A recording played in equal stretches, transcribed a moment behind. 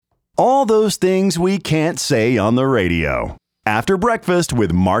All those things we can't say on the radio. After Breakfast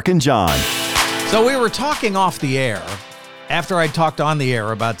with Mark and John. So we were talking off the air after I talked on the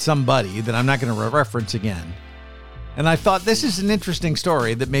air about somebody that I'm not going to reference again. And I thought this is an interesting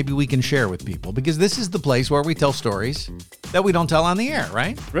story that maybe we can share with people, because this is the place where we tell stories that we don't tell on the air,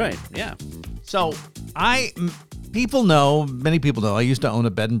 right? Right, yeah. So many people know, I used to own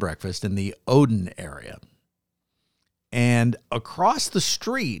a bed and breakfast in the Odin area. And across the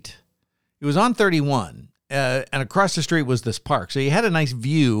street, it was on 31, and across the street was this park. So you had a nice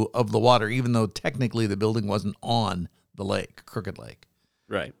view of the water, even though technically the building wasn't on the lake, Crooked Lake.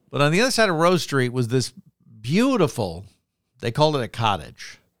 Right. But on the other side of Rose Street was this beautiful, they called it a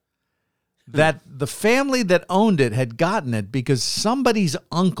cottage, that the family that owned it had gotten it because somebody's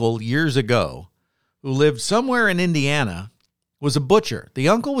uncle years ago, who lived somewhere in Indiana, was a butcher. The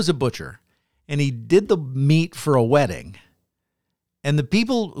uncle was a butcher, and he did the meat for a wedding. And the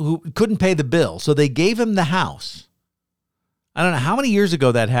people who couldn't pay the bill, so they gave him the house. I don't know how many years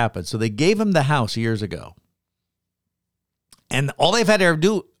ago that happened. So they gave him the house years ago. And all they've had to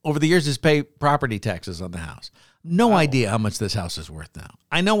do over the years is pay property taxes on the house. No idea how much this house is worth now.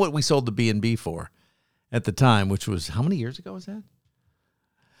 I know what we sold the B&B for at the time, which was, how many years ago was that?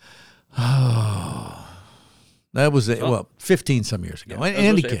 Oh, that was, 15 some years ago. Yeah, in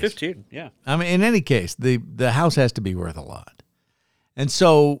any case, 15, yeah. I mean, in any case, the house has to be worth a lot. And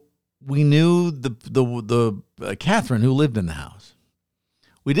so we knew the Catherine who lived in the house.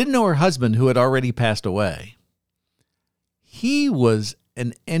 We didn't know her husband, who had already passed away. He was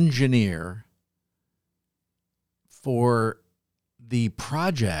an engineer for the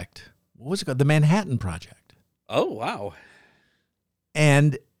project. What was it called? The Manhattan Project. Oh, wow.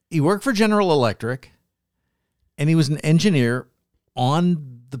 And he worked for General Electric, and he was an engineer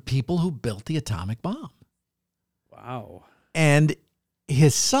on the people who built the atomic bomb. Wow. And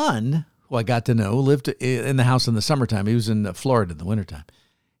his son, who I got to know, lived in the house in the summertime. He was in Florida in the wintertime.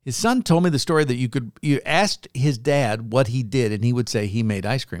 His son told me the story that you asked his dad what he did, and he would say he made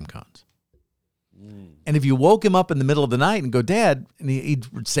ice cream cones. And if you woke him up in the middle of the night and go, Dad, and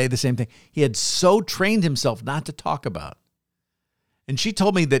he'd say the same thing. He had so trained himself not to talk about it. And she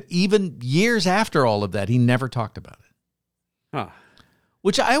told me that even years after all of that, he never talked about it. Huh.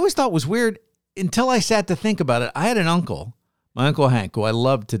 Which I always thought was weird until I sat to think about it. I had an uncle, my Uncle Hank, who I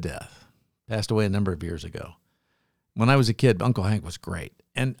loved to death, passed away a number of years ago. When I was a kid, Uncle Hank was great.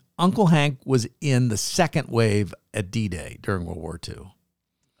 And Uncle Hank was in the second wave at D-Day during World War II.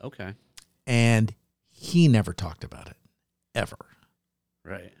 Okay. And he never talked about it, ever.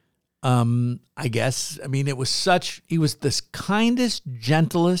 Right. I guess, I mean, he was this kindest,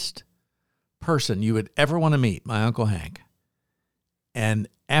 gentlest person you would ever want to meet, my Uncle Hank. And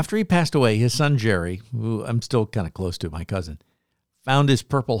after he passed away, his son Jerry, who I'm still kind of close to, my cousin, found his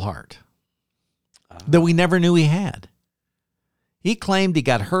Purple Heart that we never knew he had. He claimed he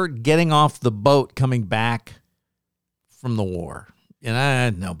got hurt getting off the boat coming back from the war. And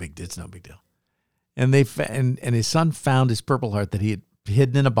it's no big deal. And and his son found his Purple Heart that he had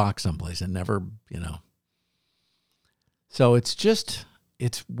hidden in a box someplace and never, So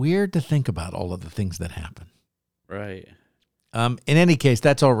it's weird to think about all of the things that happen. Right. In any case,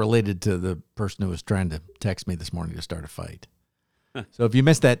 that's all related to the person who was trying to text me this morning to start a fight. So if you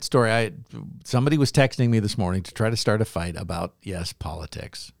missed that story, somebody was texting me this morning to try to start a fight about, yes,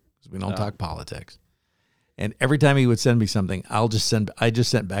 politics. We don't talk politics. And every time he would send me something, I just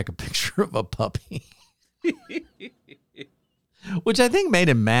sent back a picture of a puppy, which I think made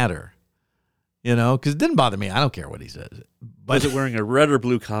him madder, because it didn't bother me. I don't care what he says. But was it wearing a red or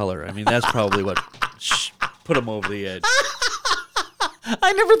blue collar? I mean, that's probably what put him over the edge.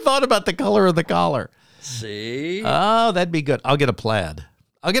 I never thought about the color of the collar. See? Oh, that'd be good. I'll get a plaid.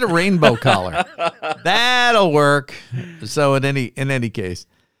 I'll get a rainbow collar. That'll work. So in any case.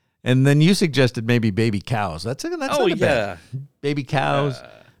 And then you suggested maybe baby cows. That's not bad. Baby cows,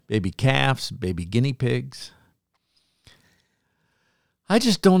 baby calves, baby guinea pigs. I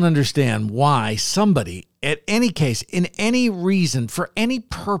just don't understand why somebody, at any case, in any reason, for any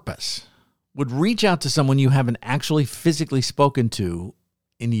purpose, would reach out to someone you haven't actually physically spoken to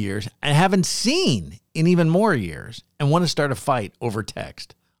in years and haven't seen in even more years and want to start a fight over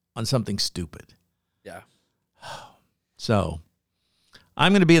text on something stupid. Yeah. So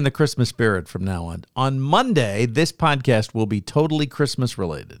I'm going to be in the Christmas spirit from now on. On Monday, this podcast will be totally Christmas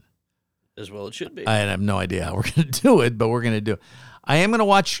related. As well it should be. I have no idea how we're going to do it, but we're going to do it. I am going to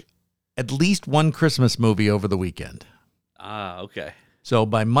watch at least one Christmas movie over the weekend. Okay. So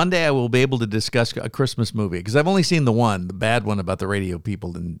by Monday, I will be able to discuss a Christmas movie because I've only seen the bad one about the radio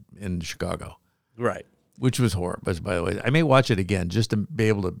people in Chicago. Right. which was horrible, by the way. I may watch it again just to be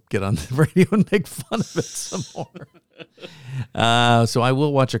able to get on the radio and make fun of it some more. So I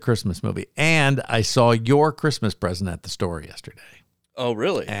will watch a Christmas movie. And I saw your Christmas present at the store yesterday. Oh,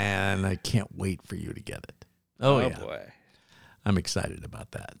 really? And I can't wait for you to get it. Oh yeah. Boy. I'm excited about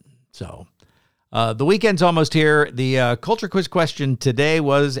that. So the weekend's almost here. The culture quiz question today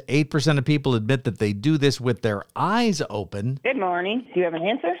was 8% of people admit that they do this with their eyes open. Good morning. Do you have an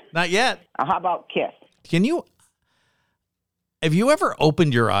answer? Not yet. How about kiss? Have you ever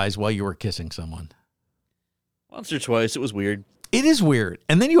opened your eyes while you were kissing someone? Once or twice. It was weird. It is weird.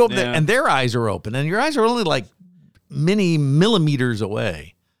 And then you open it, and their eyes are open, and your eyes are only like many millimeters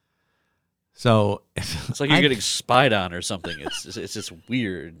away. So it's like you're getting spied on or something. It's just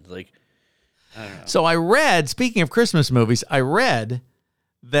weird. Like, I don't know. So I read, speaking of Christmas movies, I read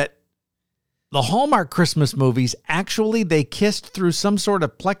that the Hallmark Christmas movies, actually, they kissed through some sort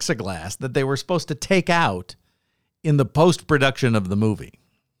of plexiglass that they were supposed to take out in the post-production of the movie.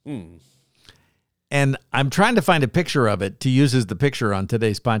 And I'm trying to find a picture of it to use as the picture on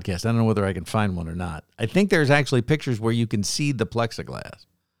today's podcast. I don't know whether I can find one or not. I think there's actually pictures where you can see the plexiglass.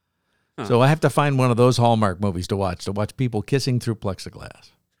 Huh. So I have to find one of those Hallmark movies to watch people kissing through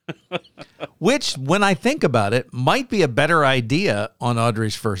plexiglass. Which, when I think about it, might be a better idea on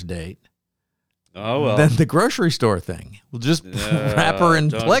Audrey's first date. Oh, well. Than the grocery store thing. We'll just wrap her in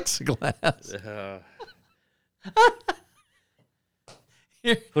plexiglass.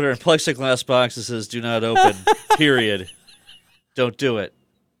 Put her in plexiglass box that says, do not open, period. Don't do it.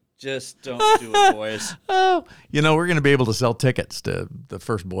 Just don't do it, boys. Oh, we're going to be able to sell tickets to the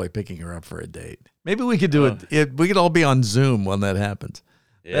first boy picking her up for a date. Maybe we could do it. We could all be on Zoom when that happens.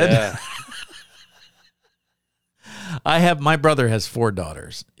 Yeah. My brother has 4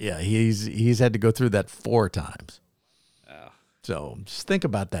 daughters. Yeah, he's had to go through that 4 times. Oh. So just think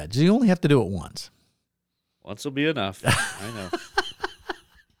about that. You only have to do it once. Once will be enough. I know.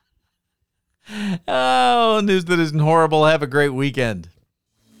 Oh, news that isn't horrible. Have a great weekend.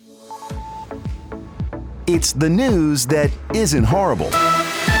 It's the news that isn't horrible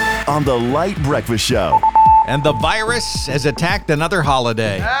on the Light Breakfast Show. And the virus has attacked another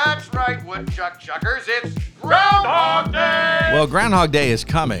holiday. That's right, woodchuck chuckers. It's Groundhog Day! Well, Groundhog Day is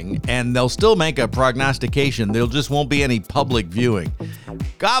coming, and they'll still make a prognostication. There just won't be any public viewing.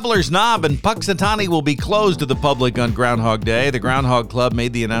 Gobbler's Knob and Puxatawny will be closed to the public on Groundhog Day. The Groundhog Club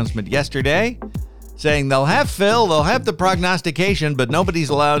made the announcement yesterday, saying they'll have Phil, they'll have the prognostication, but nobody's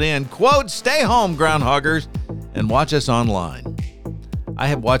allowed in. Quote, stay home, groundhoggers, and watch us online. I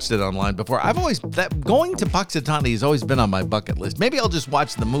have watched it online before. Going to Puxatawny has always been on my bucket list. Maybe I'll just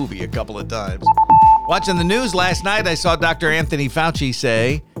watch the movie a couple of times. Watching the news last night, I saw Dr. Anthony Fauci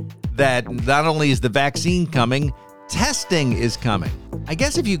say that not only is the vaccine coming, testing is coming. I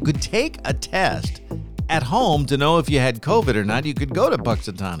guess if you could take a test at home to know if you had COVID or not, you could go to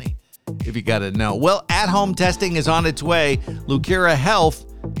Puxatawny if you got to know. Well, at-home testing is on its way. Lucira Health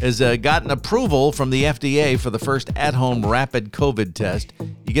has gotten approval from the FDA for the first at-home rapid COVID test.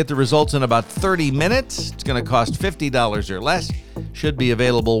 You get the results in about 30 minutes. It's going to cost $50 or less. Should be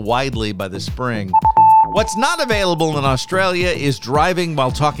available widely by the spring. What's not available in Australia is driving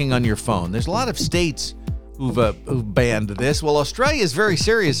while talking on your phone. There's a lot of states who've banned this. Well, Australia is very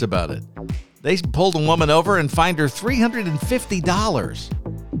serious about it. They pulled a woman over and fined her $350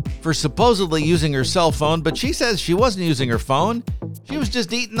 for supposedly using her cell phone, but she says she wasn't using her phone. She was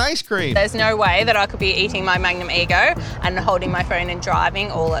just eating ice cream. There's no way that I could be eating my Magnum Ego and holding my phone and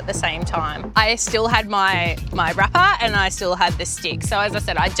driving all at the same time. I still had my wrapper and I still had the stick. So as I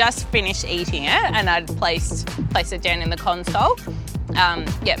said, I just finished eating it and I'd placed it down in the console.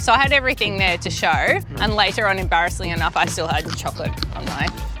 So I had everything there to show. And later on, embarrassingly enough, I still had chocolate on my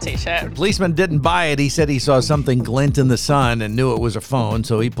T-shirt. Policeman didn't buy it. He said he saw something glint in the sun and knew it was a phone,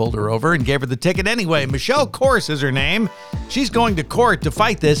 so he pulled her over and gave her the ticket anyway. Michelle Kors is her name. She's going to court to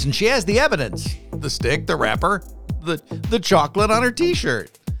fight this, and she has the evidence. The stick, the wrapper, the chocolate on her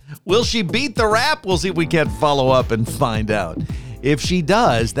T-shirt. Will she beat the rap? We'll see if we can't follow up and find out. If she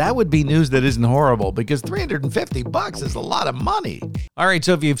does, that would be news that isn't horrible, because $350 is a lot of money. All right,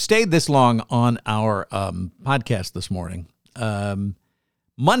 so if you've stayed this long on our podcast this morning,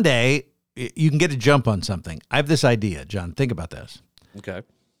 Monday, you can get a jump on something. I have this idea, John. Think about this. Okay.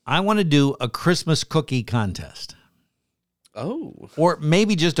 I want to do a Christmas cookie contest. Oh. Or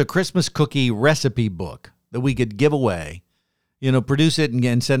maybe just a Christmas cookie recipe book that we could give away, produce it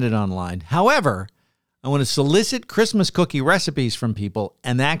and send it online. However, I want to solicit Christmas cookie recipes from people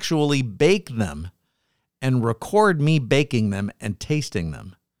and actually bake them and record me baking them and tasting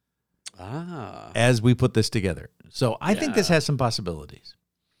them as we put this together. So I think this has some possibilities.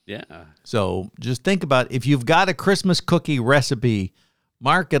 Yeah. So just think about if you've got a Christmas cookie recipe,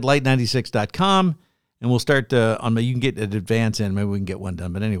 mark at light96.com, and we'll start you can get an advance in. Maybe we can get one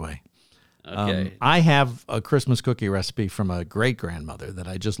done. But anyway, Okay. I have a Christmas cookie recipe from a great-grandmother that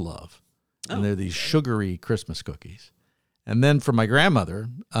I just love. And they're these sugary Christmas cookies. And then for my grandmother,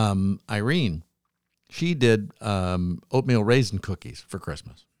 Irene, she did oatmeal raisin cookies for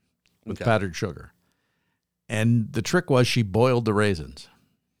Christmas with powdered sugar. And the trick was she boiled the raisins.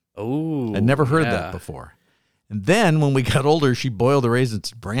 Oh, I'd never heard that before. And then when we got older, she boiled the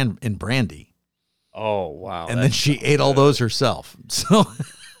raisins in brandy. Oh, wow. And then she ate all those herself. So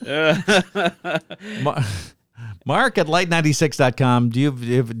Mark at light96.com. Do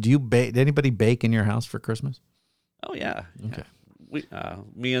you bake? Did anybody bake in your house for Christmas? Oh, yeah. Okay.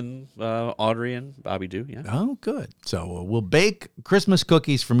 Me and Audrey and Bobby do, yeah. Oh, good. So we'll bake Christmas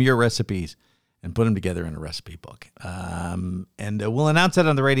cookies from your recipes and put them together in a recipe book. And we'll announce that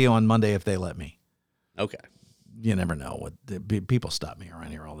on the radio on Monday if they let me. Okay. You never know. People stop me around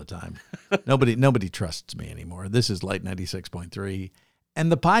here all the time. Nobody trusts me anymore. This is Light 96.3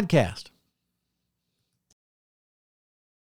 and the podcast.